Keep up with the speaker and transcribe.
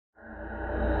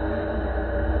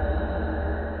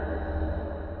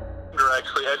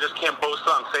actually. I just can't post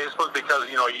it on Facebook because,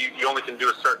 you know, you only can do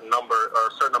a certain number or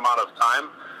a certain amount of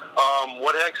time.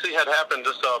 What actually had happened,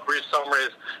 just a brief summary,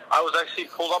 is I was actually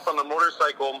pulled up on the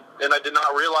motorcycle, and I did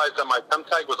not realize that my temp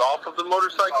tag was off of the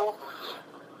motorcycle.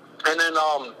 And then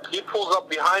he pulls up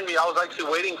behind me. I was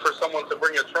actually waiting for someone to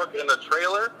bring a truck and a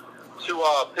trailer to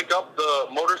pick up the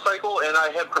motorcycle, and I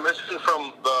had permission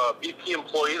from the BP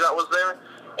employee that was there,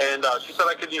 and she said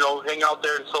I could, you know, hang out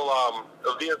there until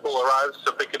a vehicle arrives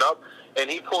to pick it up. And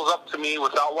he pulls up to me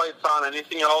without lights on,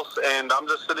 anything else, and I'm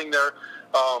just sitting there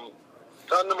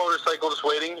on the motorcycle just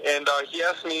waiting. And he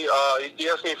asked me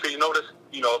if he noticed,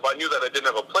 you know, if I knew that I didn't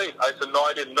have a plate. I said no,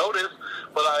 I didn't notice,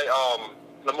 but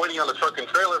I'm waiting on the truck and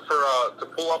trailer for to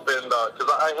pull up, and because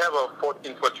I have a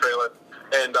 14-foot trailer.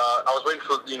 And I was waiting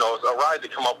for, you know, a ride to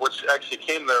come up, which actually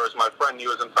came there as my friend. He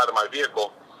was inside of my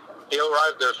vehicle. He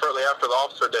arrived there shortly after the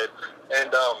officer did.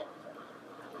 And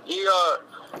he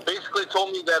basically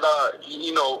told me that,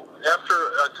 you know, after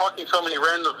talking to him, he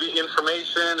ran the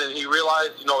information, and he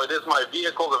realized, you know, it is my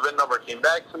vehicle. The VIN number came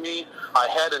back to me. I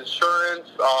had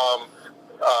insurance.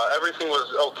 Everything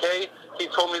was okay. He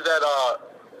told me that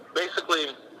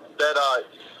basically that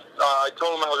I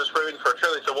told him I was just waiting for a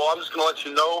trailer. He said, well, I'm just going to let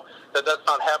you know that that's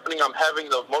not happening. I'm having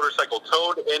the motorcycle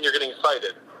towed, and you're getting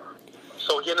cited.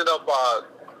 So he ended up,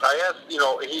 I asked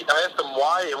him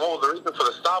why and what the reason for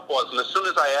the stop was. And as soon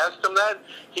as I asked him that,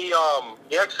 he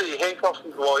actually handcuffed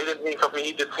me. Well, he didn't handcuff me.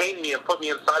 He detained me and put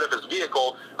me inside of his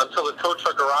vehicle until the tow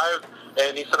truck arrived.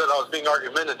 And he said that I was being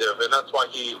argumentative, and that's why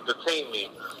he detained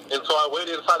me. And so I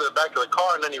waited inside of the back of the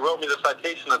car, and then he wrote me the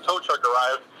citation. The tow truck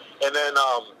arrived, and then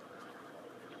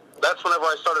that's whenever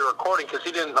I started recording, because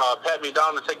he didn't pat me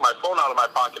down to take my phone out of my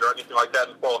pocket or anything like that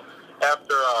until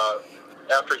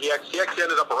after he actually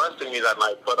ended up arresting me that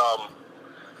night. But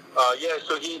yeah,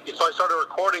 so I started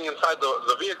recording inside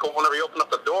the vehicle whenever he opened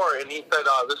up the door, and he said,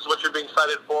 "This is what you're being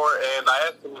cited for." And I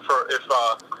asked him if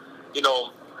you know,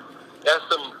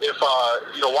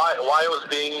 why it was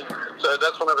being. So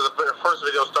that's whenever the first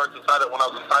video starts inside it, when I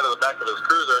was inside of the back of his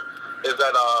cruiser, is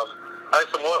that I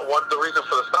asked him what the reason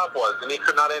for the stop was, and he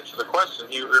could not answer the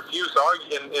question. He refused to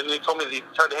argue, and he told me that he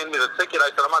tried to hand me the ticket.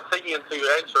 I said, I'm not taking it until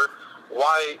you answer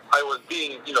why I was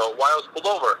being, you know, why I was pulled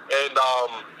over. And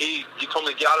he told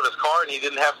me to get out of his car, and he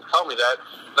didn't have to tell me that.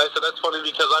 And I said, that's funny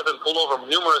because I've been pulled over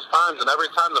numerous times, and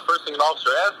every time the first thing an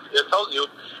officer tells you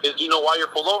is, do you know why you're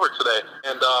pulled over today?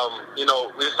 And, you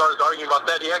know, we started arguing about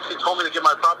that. He actually told me to get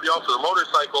my property off of the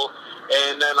motorcycle,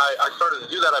 and then I started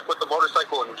to do that. I put the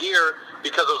motorcycle in gear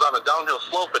because it was on a downhill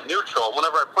slope in neutral.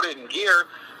 Whenever I put it in gear,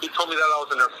 he told me that I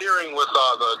was interfering with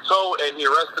the tow, and he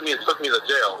arrested me and took me to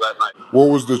jail that night. What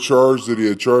was the charge that he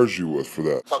had charged you with for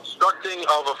that? Obstructing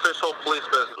of official police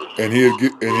business.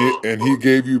 And he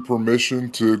gave you permission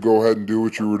to go ahead and do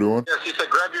what you were doing? Yes, he said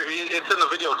it's in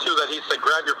the video too that he said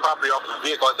grab your property off the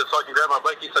vehicle. I said, so I can grab my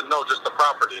bike? He said, no, just the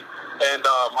property. And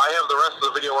I have the rest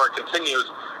of the video where it continues.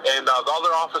 And the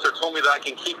other officer told me that I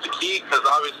can keep the key because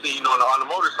obviously, you know, on a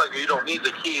motorcycle, you don't need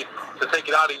the key to take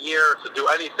it out of gear, to do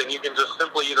anything. You can just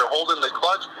simply either hold in the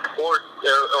clutch or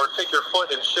take your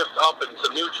foot and shift up into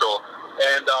neutral.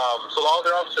 And so the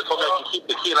other officer told me I can keep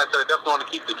the key, and I said I definitely want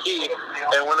to keep the key.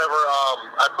 And whenever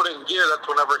I put it in gear, that's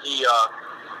whenever he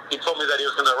told me that he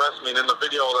was going to arrest me. And in the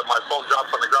video, that my phone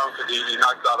drops on the ground because he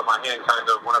knocked it out of my hand kind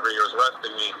of whenever he was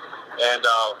arresting me. And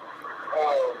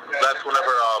that's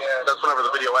whenever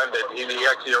the video ended. He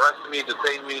actually arrested me,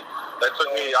 detained me. That took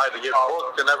me, I had to get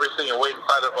booked and everything and wait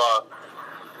inside of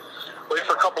wait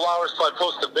for a couple hours till I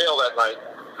posted bail that night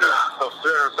of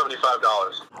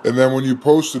 $375. And then when you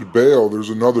posted bail, there's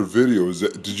another video.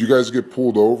 Did you guys get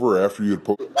pulled over after you had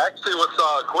posted? Actually, what's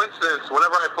a coincidence,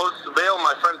 whenever I posted bail,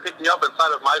 my friend picked me up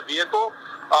inside of my vehicle.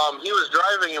 He was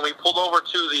driving, and we pulled over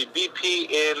to the BP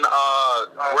in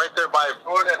right there by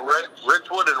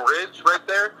Ridgewood and Ridge, right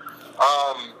there.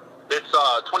 It's a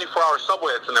 24-hour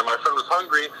Subway that's in there. My friend was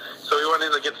hungry, so he went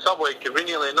in to get Subway.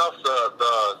 Conveniently enough,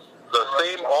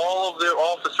 all of the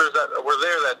officers that were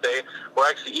there that day were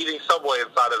actually eating Subway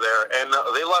inside of there, and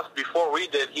they left before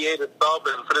we did. He ate a sub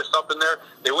and finished up in there.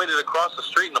 They waited across the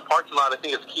street in the parking lot. I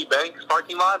think it's Key Bank's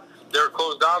parking lot. They were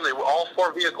closed down. All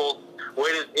four vehicles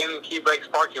waited in Key Bank's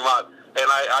parking lot. And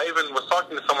I even was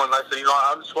talking to someone, and I said, you know,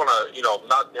 I just want to, you know,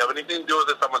 not have anything to do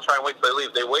with this. I'm going to try and wait till they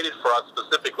leave. They waited for us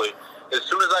specifically. As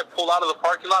soon as I pulled out of the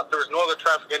parking lot, there was no other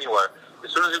traffic anywhere.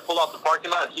 As soon as he pulled out the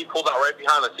parking lot, he pulled out right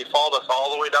behind us. He followed us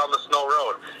all the way down the snow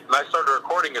road. And I started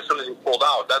recording as soon as he pulled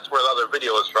out. That's where the other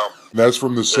video is from. That's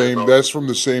from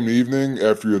the same evening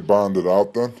after you had bonded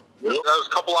out then? That was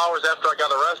a couple hours after I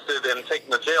got arrested and taken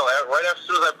to jail. Right as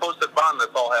soon as I posted bond, this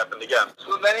all happened again.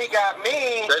 So then he got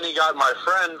me. Then he got my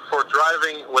friend for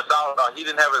driving without, he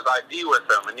didn't have his ID with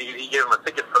him, and he gave him a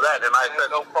ticket for that. And I said,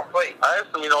 no complaint. I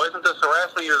asked him, isn't this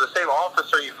harassment? You're the same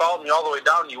officer. You followed me all the way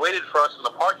down. You waited for us in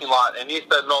the parking lot. And he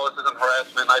said, no, this isn't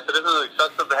harassment. And I said, isn't it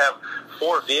excessive to have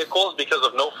 4 vehicles because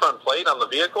of no front plate on the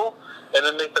vehicle? And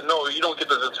then they said, no, you don't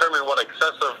get to determine what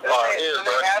excessive is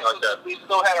or anything like that. We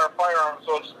still had our firearms,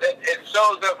 so it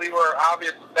shows that we were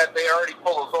obvious that they already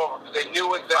pulled us over because they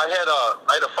knew it. I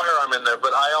had a firearm in there,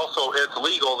 but I also, it's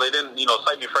legal. They didn't,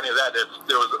 cite me for any of that.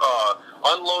 It was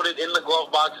unloaded in the glove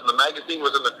box, and the magazine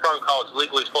was in the trunk, how it's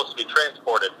legally supposed to be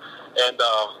transported. And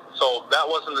so that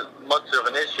wasn't much of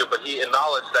an issue, but he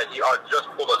acknowledged that he just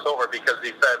pulled us over because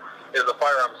he said, is the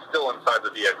firearm still inside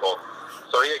the vehicle?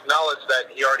 So he acknowledged that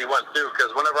he already went through,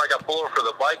 because whenever I got pulled over for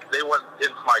the bike, they went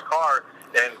into my car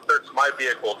and searched my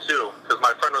vehicle too, because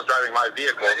my friend was driving my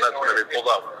vehicle, and that's when they pulled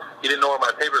up. He didn't know where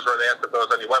my papers were. They asked if there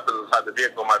was any weapons inside the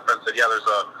vehicle. My friend said, yeah, there's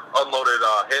a unloaded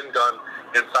handgun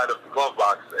inside of the glove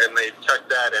box, and they checked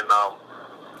that, and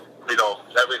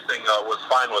everything was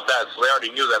fine with that. So they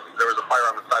already knew that there was a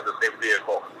firearm inside the same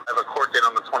vehicle. I have a court date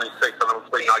on the 26th, and I'm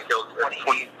pleading not guilty.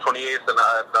 28th, and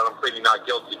I'm pleading not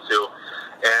guilty to.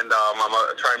 And I'm going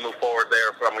to try and move forward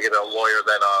there. I'm going to get a lawyer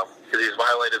that, because he's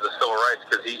violated the civil rights,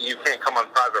 because you can't come on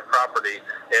private property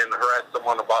and harass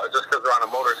someone about just because they're on a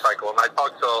motorcycle. And I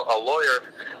talked to a lawyer,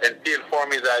 and he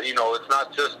informed me that, it's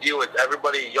not just you, it's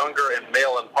everybody younger and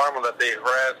male in Parma that they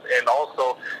harass. And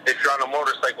also, if you're on a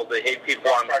motorcycle, they hate people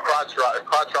on crotch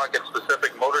rocket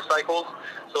specific motorcycles.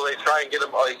 So they try and get them.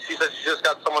 She said she just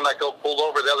got someone that got pulled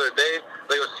over the other day. I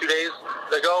think it was 2 days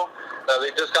ago.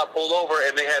 They just got pulled over,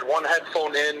 and they had one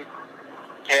headphone in,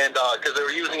 and because they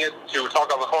were using it to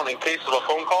talk on the phone in case of a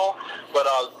phone call, but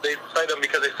they cited him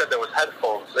because they said there was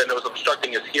headphones, and it was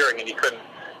obstructing his hearing, and he couldn't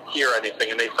hear anything,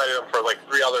 and they cited him for like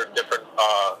 3 other different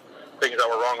things that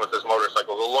were wrong with his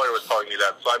motorcycle. The lawyer was telling me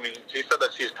that. So, she said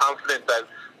that she's confident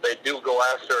that they do go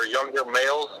after younger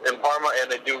males in Parma, and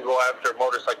they do go after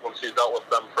motorcycles. She's dealt with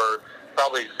them for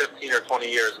probably 15 or 20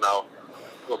 years now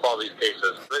with all these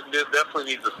cases. It definitely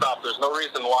needs to stop. There's no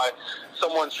reason why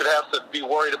someone should have to be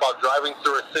worried about driving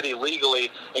through a city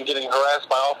legally and getting harassed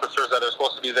by officers that are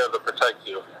supposed to be there to protect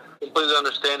you. Completely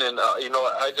understand, and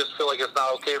I just feel like it's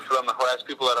not okay for them to harass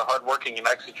people that are hardworking and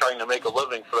actually trying to make a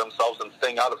living for themselves and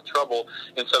staying out of trouble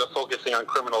instead of focusing on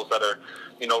criminals that are,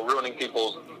 ruining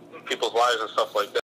people's lives and stuff like that.